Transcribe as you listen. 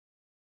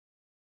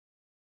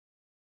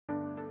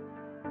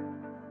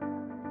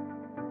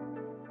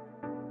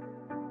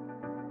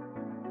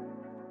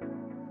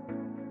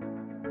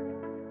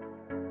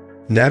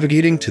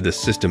Navigating to the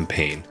System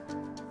pane,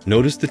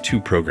 notice the two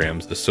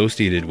programs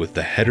associated with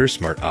the header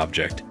Smart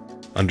Object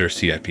under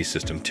CIP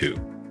System 2.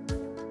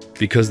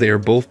 Because they are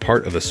both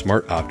part of a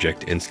Smart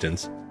Object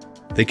instance,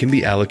 they can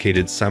be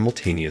allocated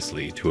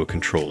simultaneously to a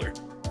controller.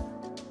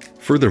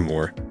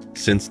 Furthermore,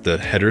 since the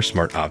header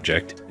Smart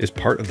Object is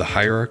part of the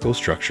hierarchical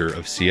structure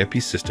of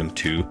CIP System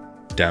 2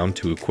 down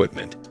to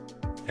equipment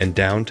and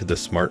down to the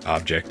Smart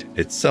Object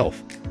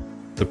itself,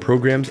 the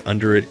programs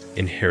under it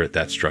inherit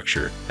that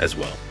structure as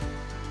well.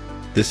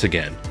 This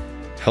again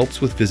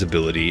helps with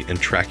visibility and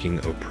tracking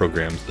of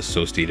programs'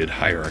 associated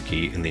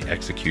hierarchy in the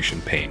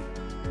execution pane.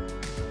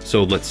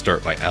 So let's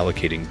start by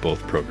allocating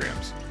both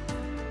programs.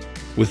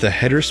 With the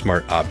header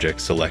Smart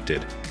Object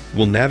selected,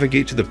 we'll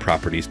navigate to the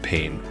Properties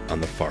pane on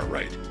the far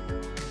right.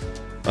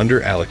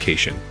 Under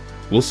Allocation,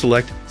 we'll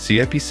select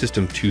CIP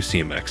System 2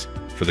 CMX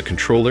for the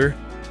controller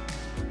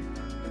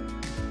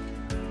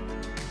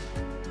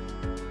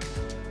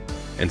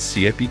and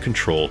CIP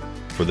Control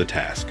for the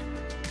task.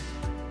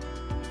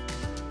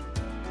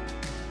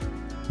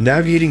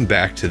 Navigating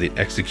back to the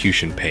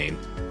Execution pane,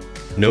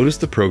 notice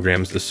the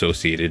programs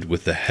associated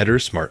with the header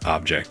Smart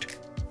Object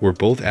were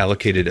both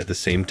allocated at the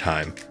same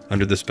time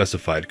under the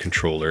specified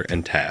controller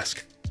and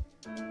task.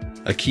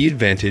 A key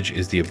advantage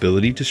is the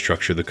ability to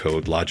structure the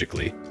code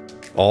logically,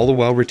 all the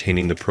while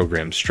retaining the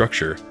program's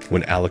structure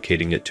when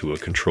allocating it to a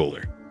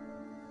controller.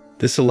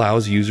 This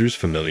allows users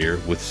familiar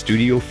with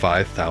Studio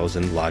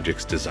 5000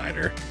 Logix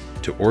Designer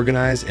to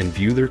organize and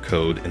view their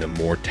code in a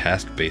more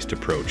task-based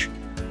approach,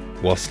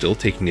 while still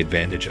taking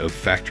advantage of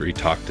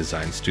FactoryTalk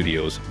Design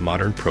Studio's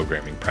modern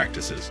programming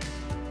practices.